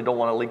they certainly don't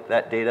want to link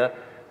that data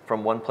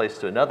from one place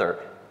to another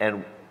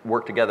and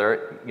work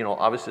together.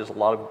 Obviously there's a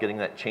lot of getting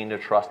that chain of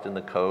trust in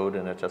the code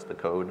and adjust the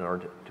code in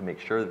order to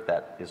make sure that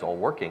that is all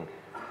working.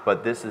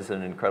 But this is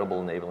an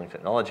incredible enabling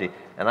technology,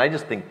 and I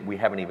just think we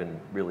haven't even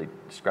really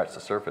scratched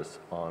the surface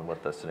on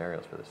what the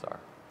scenarios for this are.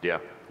 Yeah,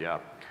 yeah.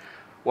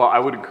 Well, I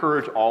would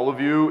encourage all of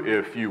you,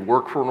 if you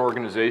work for an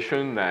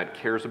organization that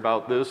cares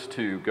about this,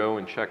 to go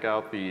and check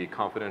out the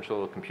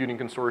Confidential Computing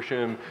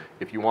Consortium.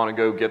 If you want to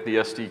go get the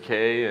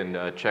SDK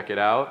and check it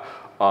out.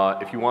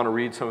 If you want to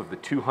read some of the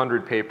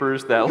 200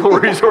 papers that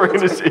Lori's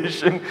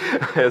organization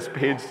has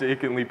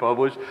painstakingly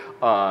published,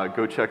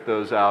 go check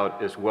those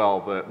out as well.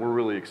 But we're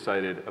really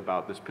excited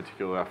about this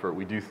particular effort.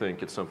 We do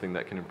think it's something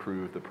that can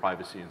improve the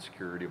privacy and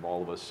security of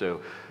all of us.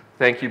 So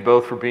thank you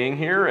both for being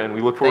here, and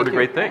we look forward to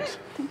great things.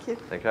 Thank you.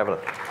 Thanks for having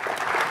us.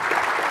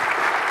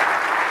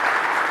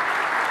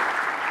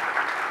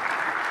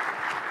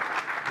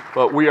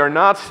 But we are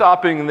not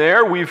stopping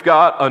there. We've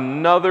got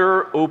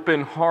another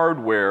open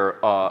hardware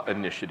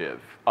initiative.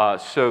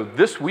 So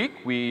this week,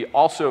 we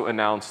also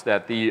announced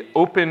that the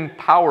Open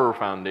Power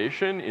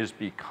Foundation is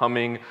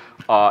becoming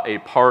a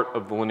part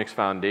of the Linux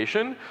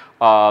Foundation.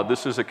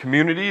 This is a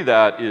community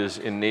that is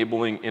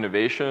enabling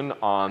innovation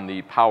on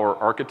the power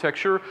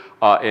architecture.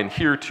 And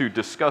here to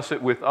discuss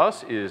it with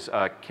us is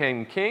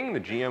Ken King, the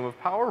GM of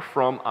Power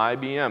from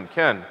IBM.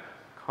 Ken,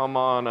 come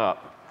on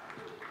up.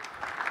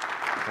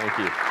 Thank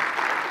you.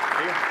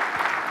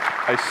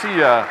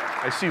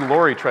 I see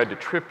Lori tried to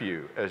trip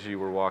you as you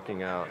were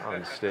walking out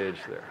on stage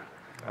there.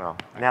 Oh,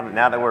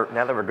 now that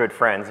we're good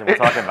friends and we're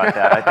talking about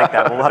that, I think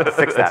that we'll have to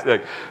fix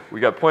that. We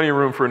got plenty of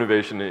room for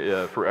innovation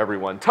for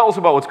everyone. Tell us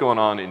about what's going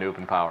on in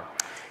Open Power.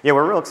 Yeah,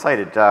 we're real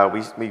excited.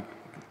 We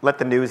let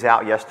the news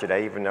out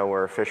yesterday, even though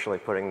we're officially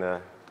putting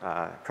the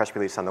press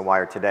release on the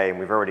wire today, and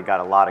we've already got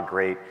a lot of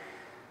great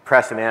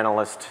press and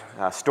analyst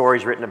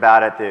stories written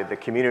about it. The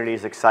community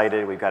is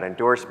excited. We've got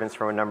endorsements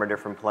from a number of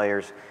different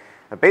players.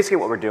 Basically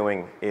what we're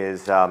doing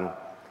is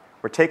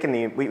we're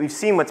taking we've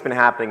seen what's been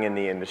happening in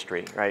the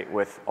industry, right,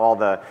 with all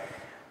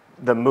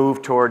the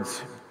move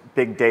towards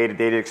big data,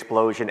 data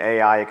explosion,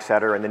 AI, et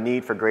cetera, and the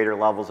need for greater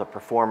levels of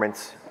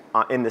performance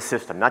in the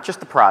system, not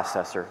just the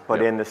processor,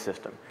 but in the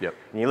system. Yep.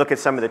 And you look at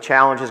some of the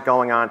challenges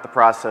going on at the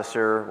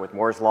processor with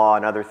Moore's Law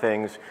and other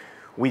things.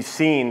 We've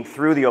seen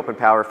through the Open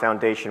Power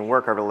Foundation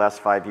work over the last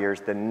 5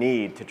 years the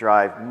need to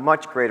drive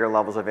much greater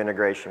levels of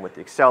integration with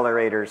the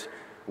accelerators,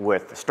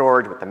 with the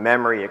storage, with the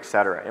memory, et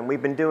cetera. And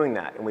we've been doing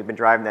that, and we've been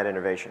driving that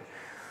innovation.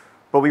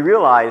 But we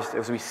realized,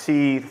 as we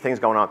see things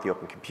going on with the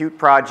Open Compute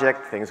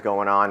Project, things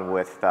going on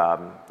with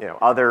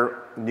other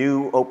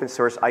new open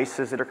source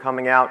ICEs that are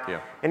coming out,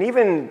 and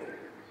even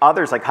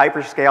others like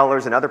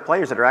hyperscalers and other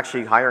players that are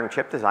actually hiring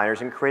chip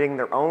designers and creating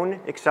their own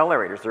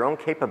accelerators, their own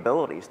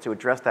capabilities to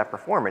address that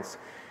performance,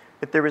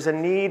 that there is a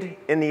need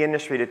in the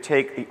industry to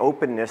take the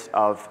openness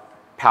of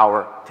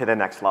power to the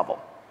next level.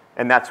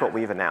 And that's what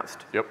we've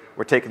announced. Yep.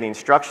 We're taking the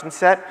instruction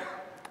set.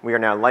 We are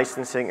now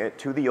licensing it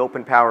to the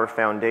Open Power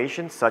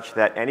Foundation such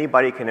that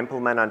anybody can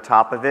implement on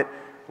top of it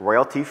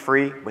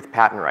royalty-free with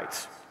patent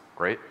rights.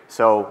 Great.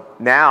 So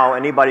now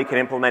anybody can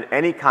implement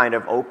any kind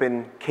of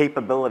open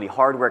capability,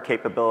 hardware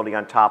capability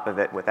on top of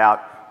it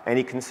without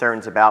any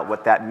concerns about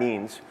what that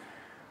means.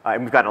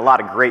 And we've gotten a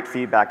lot of great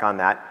feedback on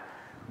that.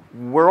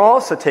 We're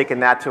also taking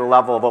that to a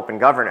level of open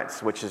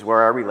governance, which is where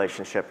our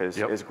relationship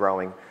is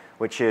growing,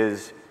 which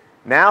is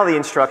now the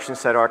instruction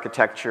set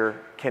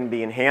architecture can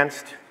be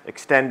enhanced,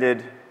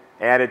 extended,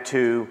 added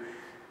to,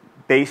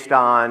 based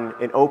on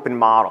an open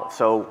model.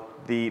 So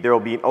there will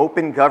be an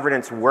open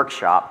governance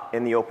workshop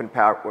in the Open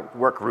Power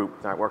work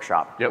group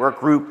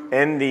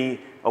in the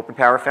Open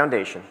Power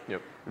Foundation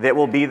that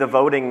will be the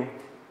voting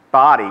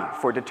body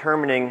for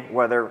determining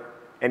whether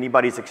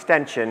anybody's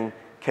extension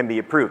can be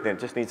approved. And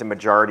it just needs a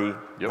majority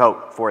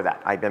vote for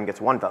that. IBM gets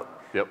one vote.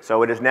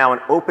 So it is now an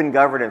open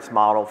governance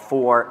model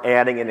for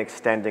adding and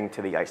extending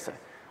to the ISA,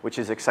 which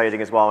is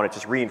exciting as well, and it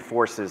just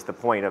reinforces the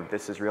point of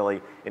this is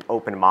really an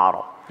open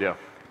model.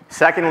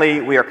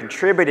 Secondly, we are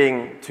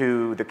contributing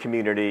to the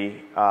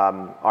community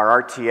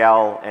our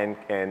RTL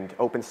and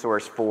open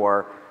source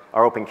for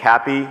our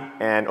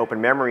OpenCAPI and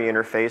Open Memory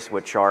Interface,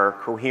 which are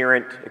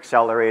coherent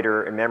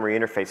accelerator and memory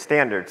interface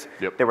standards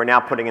that we're now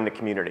putting in the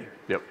community.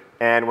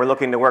 And we're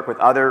looking to work with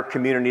other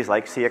communities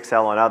like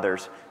CXL and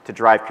others to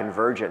drive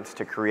convergence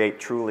to create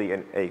truly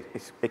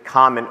a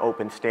common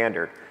open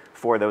standard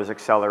for those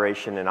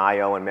acceleration and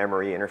I/O and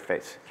memory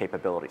interface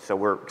capabilities. So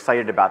we're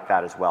excited about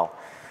that as well.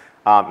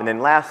 And then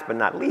last but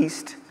not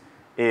least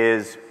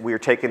is we're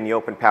taking the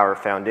Open Power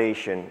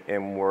Foundation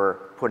and we're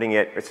putting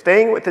it's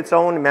staying with its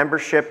own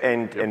membership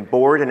and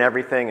board and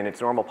everything and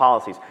its normal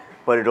policies,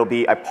 but it'll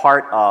be a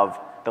part of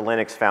the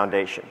Linux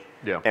Foundation.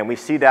 And we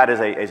see that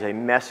as a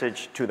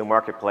message to the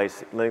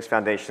marketplace. Linux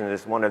Foundation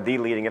is one of the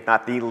leading, if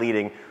not the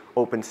leading,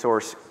 open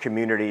source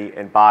community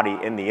and body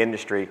in the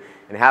industry.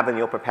 And having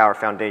the Open Power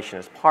Foundation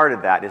as part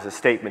of that is a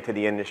statement to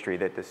the industry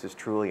that this is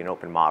truly an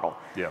open model.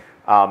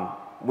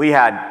 We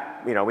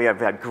have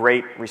had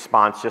great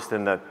response just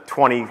in the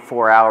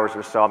 24 hours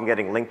or so. I'm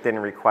getting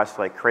LinkedIn requests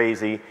like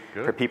crazy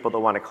for people that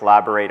want to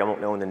collaborate. I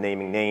won't know the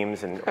naming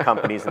names and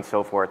companies and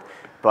so forth.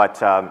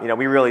 But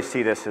we really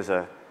see this as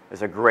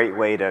a great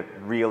way to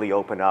really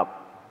open up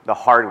the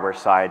hardware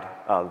side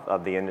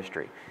of the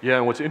industry. Yeah,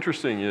 and what's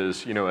interesting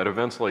is, at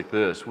events like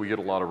this, we get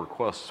a lot of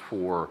requests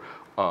for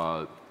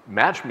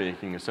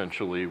matchmaking,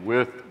 essentially,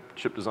 with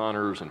chip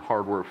designers and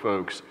hardware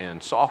folks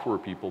and software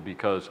people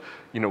because,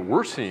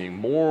 we're seeing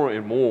more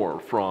and more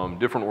from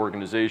different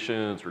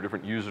organizations or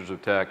different users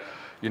of tech,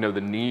 the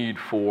need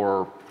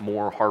for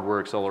more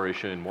hardware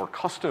acceleration, more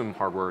custom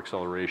hardware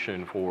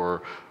acceleration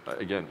for,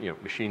 again,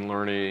 machine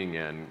learning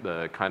and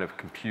the kind of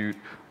compute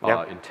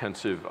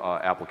intensive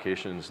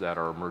applications that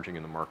are emerging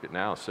in the market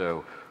now.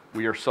 So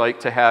we are psyched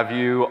to have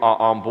you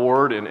on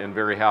board and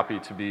very happy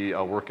to be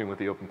working with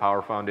the Open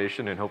Power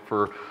Foundation and hope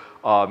for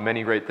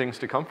many great things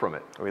to come from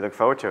it. We look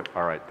forward to it.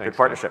 All right, thanks. Good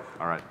partnership.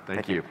 All right,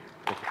 thank you.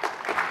 Thank you.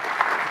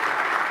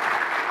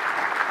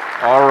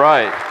 All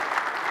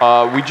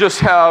right, we just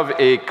have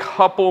a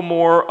couple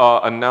more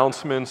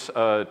announcements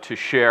to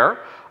share.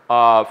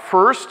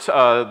 First,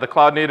 the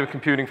Cloud Native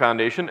Computing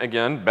Foundation,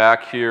 again,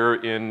 back here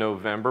in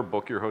November.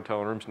 Book your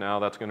hotel rooms now.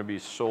 That's going to be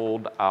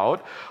sold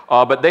out.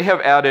 But they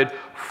have added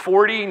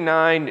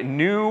 49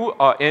 new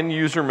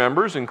end-user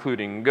members,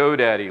 including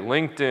GoDaddy,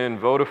 LinkedIn,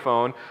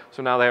 Vodafone.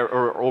 So now there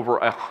are over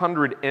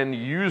 100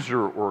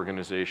 end-user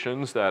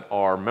organizations that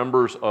are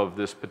members of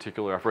this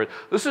particular effort.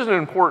 This is an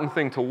important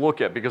thing to look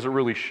at because it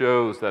really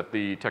shows that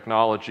the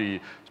technology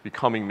is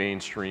becoming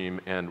mainstream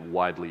and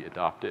widely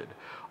adopted.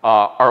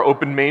 Our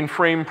Open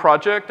Mainframe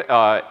project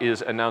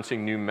is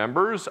announcing new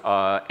members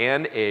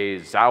and a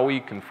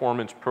ZOwie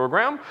conformance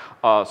program.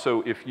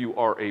 So if you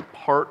are a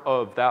part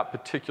of that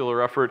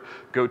particular effort,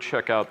 go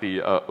check out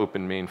the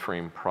Open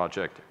Mainframe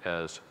project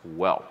as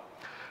well.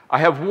 I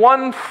have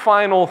one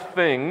final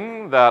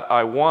thing that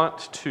I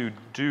want to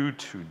do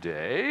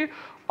today,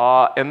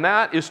 and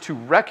that is to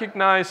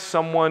recognize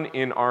someone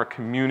in our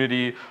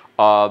community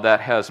that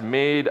has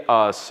made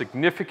a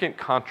significant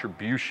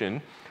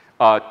contribution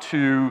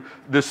to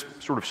this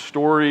sort of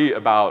story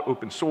about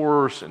open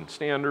source and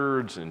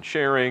standards and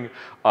sharing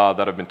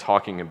that I've been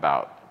talking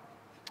about.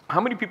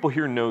 How many people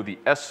here know the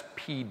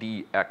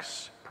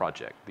SPDX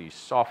project, the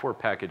Software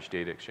Package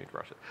Data Exchange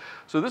project?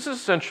 So this is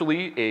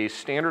essentially a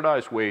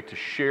standardized way to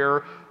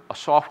share a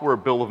software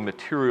bill of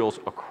materials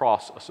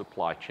across a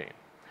supply chain.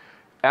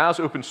 As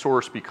open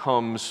source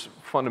becomes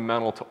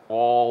fundamental to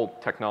all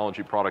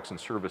technology products and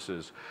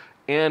services,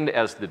 and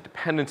as the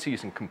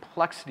dependencies and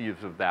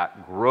complexities of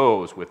that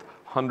grows with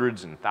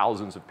hundreds and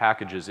thousands of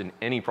packages in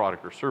any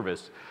product or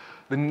service,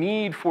 the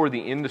need for the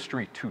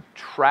industry to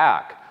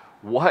track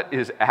what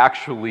is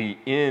actually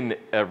in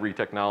every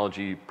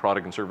technology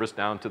product and service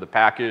down to the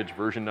package,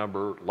 version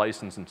number,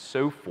 license, and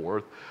so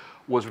forth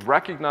was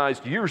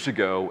recognized years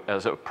ago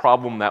as a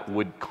problem that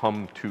would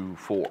come to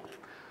fore.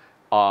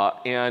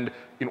 And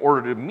in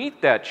order to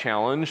meet that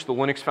challenge, the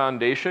Linux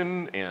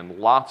Foundation and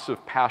lots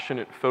of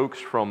passionate folks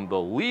from the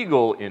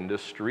legal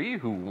industry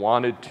who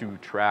wanted to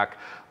track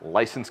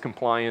license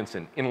compliance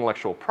and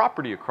intellectual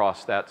property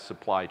across that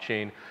supply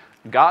chain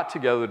got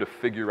together to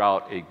figure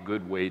out a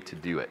good way to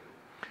do it.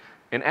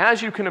 And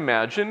as you can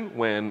imagine,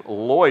 when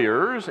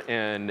lawyers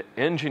and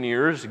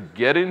engineers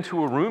get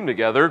into a room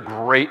together,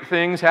 great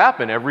things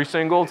happen every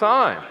single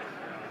time.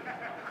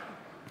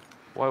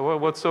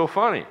 What's so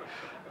funny?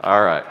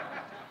 All right.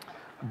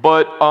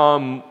 But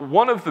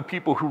one of the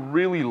people who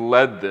really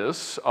led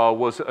this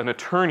was an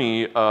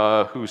attorney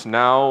who's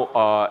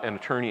now an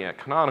attorney at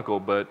Canonical,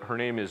 but her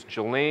name is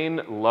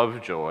Jelaine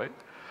Lovejoy.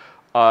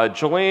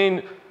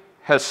 Jelaine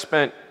has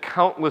spent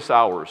countless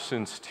hours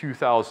since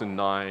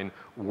 2009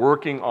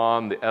 working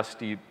on the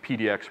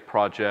SPDX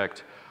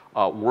project,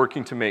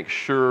 working to make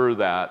sure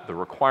that the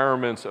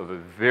requirements of a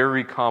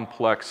very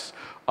complex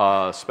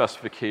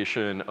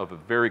specification of a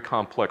very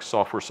complex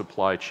software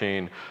supply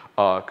chain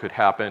could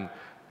happen.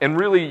 And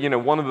really,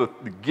 one of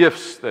the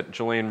gifts that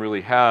Jelaine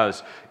really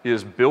has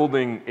is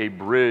building a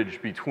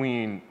bridge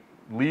between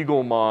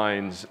legal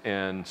minds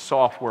and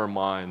software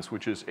minds,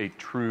 which is a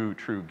true,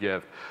 true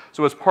gift.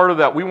 So as part of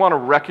that, we want to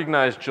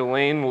recognize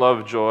Jelaine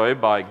Lovejoy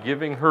by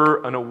giving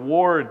her an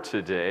award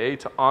today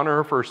to honor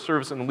her for her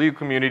service in the legal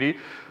community.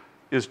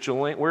 Is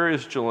Jelaine, where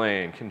is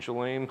Jelaine? Can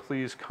Jelaine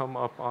please come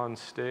up on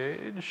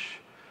stage?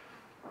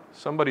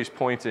 Somebody's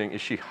pointing.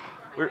 Is she?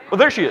 Where, oh,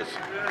 there she is.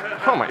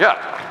 Oh my God.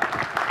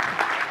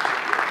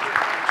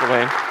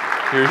 Jelaine,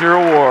 here's your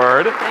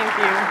award. Thank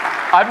you.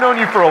 I've known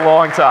you for a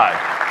long time.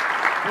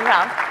 You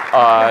have.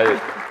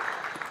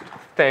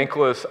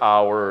 Thankless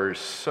hours,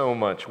 so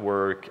much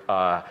work.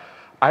 I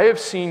have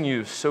seen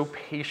you so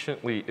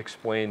patiently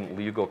explain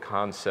legal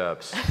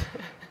concepts,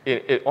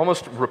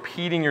 almost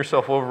repeating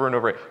yourself over and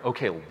over.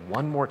 Okay,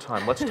 one more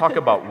time. Let's talk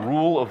about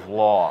rule of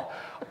law.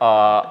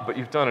 But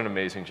you've done an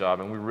amazing job,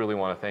 and we really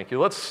want to thank you.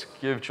 Let's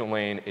give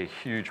Jelaine a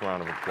huge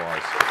round of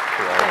applause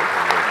for all of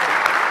her work.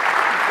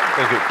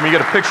 Thank you. Can we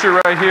get a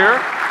picture right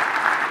here?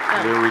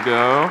 There we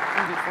go.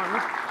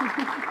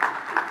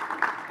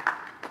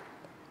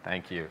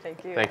 Thank you.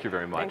 Thank you. Thank you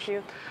very much. Thank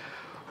you.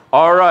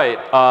 All right.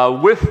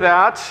 With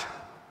that,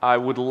 I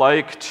would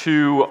like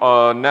to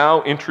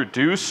now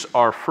introduce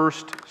our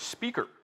first speaker.